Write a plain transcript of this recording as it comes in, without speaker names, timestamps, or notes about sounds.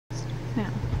Yeah.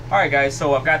 Alright guys,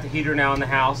 so I've got the heater now in the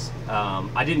house.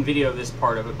 I didn't video this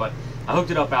part of it, but I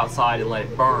hooked it up outside and let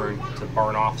it burn to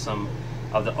burn off some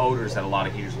of the odors that a lot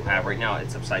of heaters will have. Right now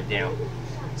it's upside down.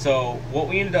 So what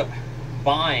we ended up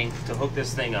buying to hook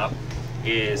this thing up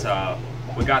is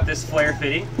we got this flare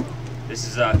fitting. This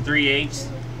is 3/8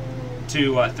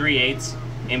 to 3/8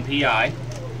 MPI.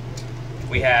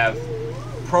 We have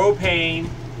propane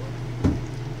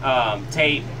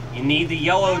tape. You need the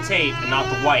yellow tape and not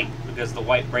the white because the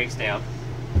white breaks down.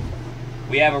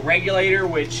 We have a regulator,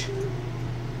 which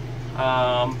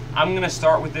I'm going to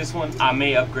start with this one. I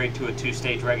may upgrade to a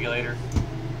 2-stage regulator.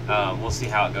 We'll see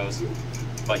how it goes.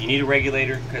 But you need a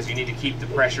regulator because you need to keep the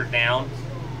pressure down.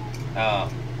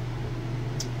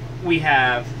 We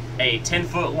have a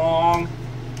 10-foot long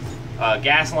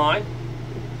gas line,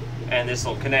 and this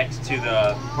will connect to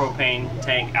the propane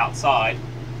tank outside.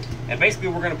 And basically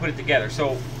we're going to put it together.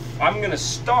 So I'm going to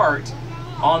start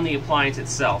on the appliance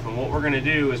itself, and what we're going to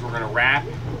do is we're going to wrap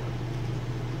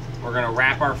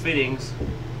our fittings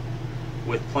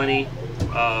with plenty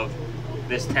of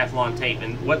this Teflon tape.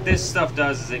 And what this stuff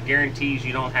does is it guarantees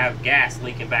you don't have gas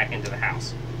leaking back into the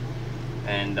house.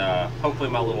 And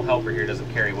hopefully my little helper here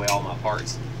doesn't carry away all my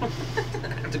parts. I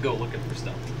have to go looking for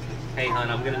stuff. Hey hon,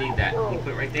 I'm gonna need that. Can you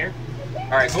put it right there?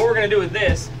 Alright, so what we're gonna do with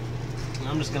this,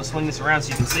 I'm just gonna swing this around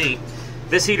so you can see.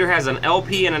 This heater has an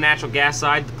LP and a natural gas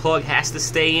side. The plug has to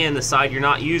stay in the side you're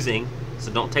not using, so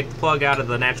don't take the plug out of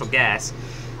the natural gas.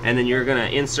 And then you're gonna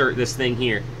insert this thing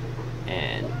here.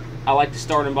 And I like to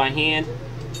start them by hand.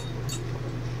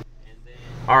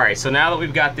 Alright, so now that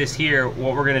we've got this here,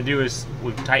 what we're going to do is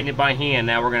we've tightened it by hand.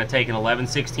 Now we're going to take an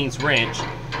 11/16 wrench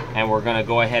and we're going to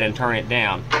go ahead and turn it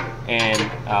down. And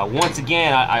once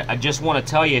again, I just want to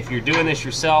tell you, if you're doing this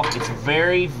yourself, it's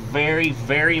very, very,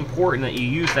 very important that you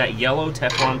use that yellow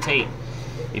Teflon tape.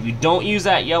 If you don't use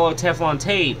that yellow Teflon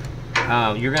tape,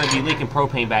 you're going to be leaking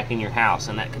propane back in your house,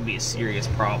 and that can be a serious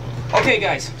problem. Okay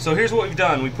guys, so here's what we've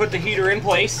done. We put the heater in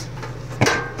place,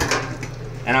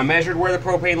 and I measured where the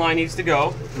propane line needs to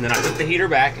go, and then I took the heater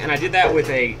back, and I did that with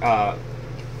a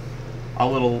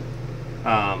little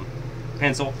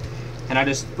pencil, and I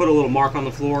just put a little mark on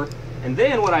the floor. And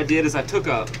then what I did is I took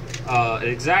an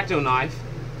X-Acto knife,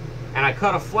 and I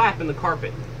cut a flap in the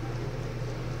carpet.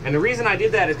 And the reason I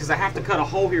did that is because I have to cut a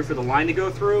hole here for the line to go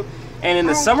through. And in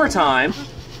the summertime,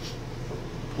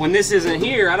 when this isn't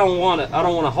here, I don't want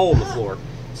a hole in the floor.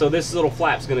 So this little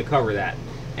flap's going to cover that.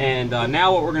 And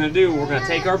now what we're going to do, we're going to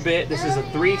take our bit. This is a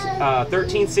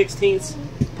 13/16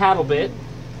 paddle bit.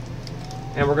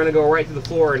 And we're going to go right to the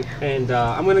floor. And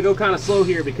I'm going to go kind of slow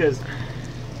here because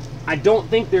I don't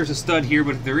think there's a stud here,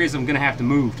 but if there is, I'm going to have to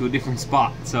move to a different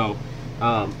spot. So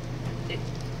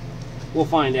we'll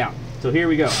find out. So here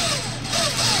we go.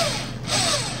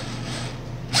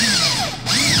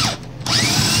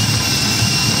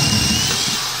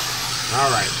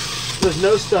 Alright, there's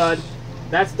no stud.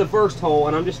 That's the first hole,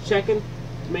 and I'm just checking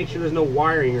to make sure there's no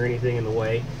wiring or anything in the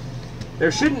way.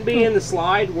 There shouldn't be in the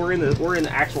slide. We're in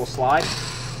the actual slide.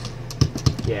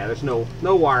 Yeah, there's no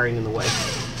wiring in the way.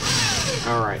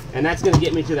 Alright, and that's going to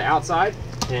get me to the outside,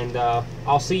 and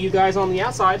I'll see you guys on the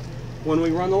outside when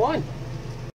we run the line.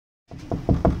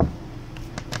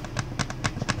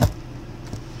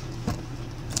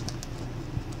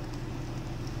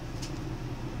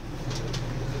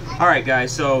 Alright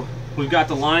guys, so we've got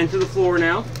the line to the floor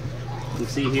now. You can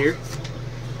see here.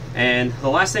 And the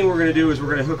last thing we're going to do is we're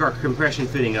going to hook our compression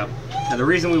fitting up. Now the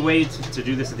reason we waited to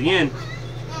do this at the end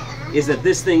is that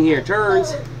this thing here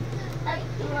turns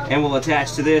and will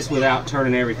attach to this without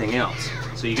turning everything else.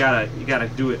 So you gotta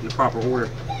do it in the proper order.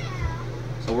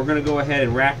 So we're going to go ahead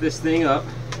and wrap this thing up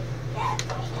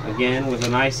again with a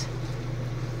nice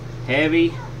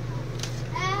heavy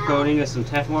coating of some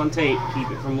Teflon tape to keep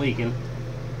it from leaking.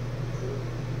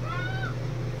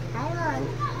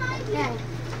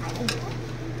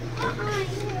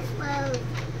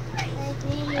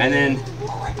 And then,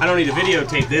 I don't need to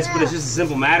videotape this, but it's just a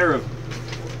simple matter of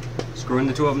screwing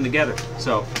the two of them together.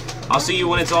 So, I'll see you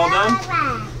when it's all done.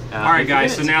 Alright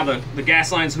guys, so now the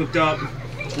gas line's hooked up,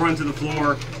 run to the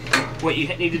floor. What you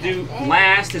need to do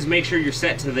last is make sure you're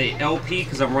set to the LP,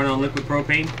 because I'm running on liquid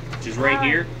propane, which is right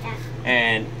here.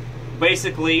 And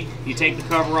basically, you take the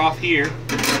cover off here,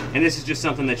 and this is just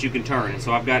something that you can turn. And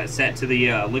so I've got it set to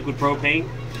the liquid propane,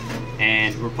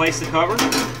 and replace the cover.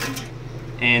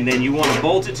 And then you want to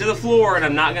bolt it to the floor, and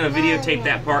I'm not going to videotape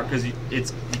that part because you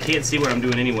can't see what I'm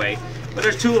doing anyway. But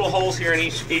there's two little holes here in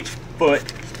each foot,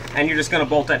 and you're just going to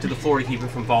bolt that to the floor to keep it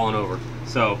from falling over.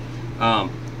 So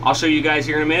I'll show you guys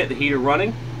here in a minute the heater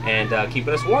running and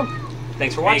keeping us warm.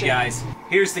 Thanks for watching. Hey guys,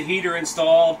 here's the heater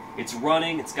installed. It's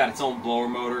running. It's got its own blower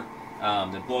motor.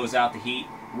 that blows out the heat.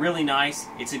 Really nice.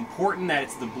 It's important that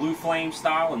it's the Blue Flame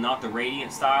style and not the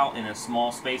Radiant style in a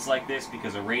small space like this,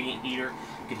 because a Radiant heater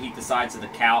could heat the sides of the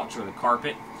couch or the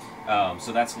carpet.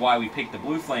 So that's why we picked the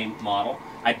Blue Flame model.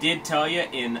 I did tell you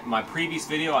in my previous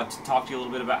video, I talked to you a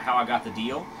little bit about how I got the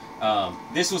deal.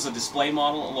 This was a display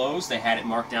model at Lowe's. They had it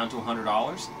marked down to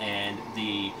 $100, and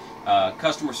the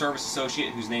customer service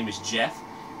associate, whose name is Jeff,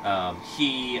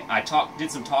 I did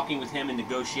some talking with him and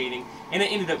negotiating, and I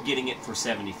ended up getting it for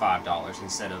 $75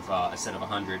 instead of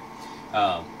 $100.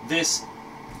 This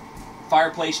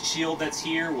fireplace shield that's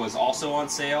here was also on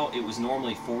sale. It was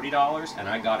normally $40, and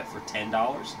I got it for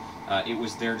 $10. It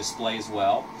was their display as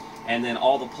well, and then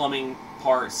all the plumbing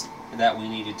parts that we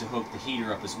needed to hook the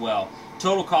heater up as well.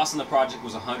 Total cost on the project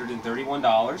was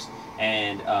 $131,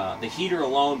 and the heater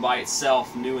alone by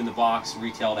itself, new in the box,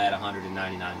 retailed at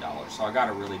 $199. So I got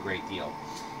a really great deal.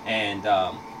 And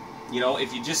you know,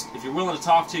 if you're willing to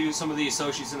talk to some of the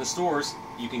associates in the stores,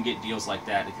 you can get deals like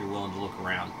that if you're willing to look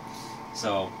around.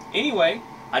 So anyway,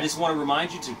 I just want to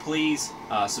remind you to please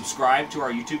subscribe to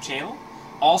our YouTube channel.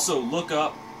 Also look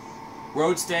up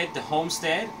Roadstead to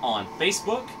Homestead on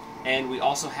Facebook, and we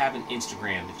also have an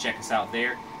Instagram to check us out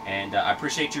there. And I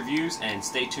appreciate your views, and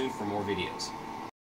stay tuned for more videos.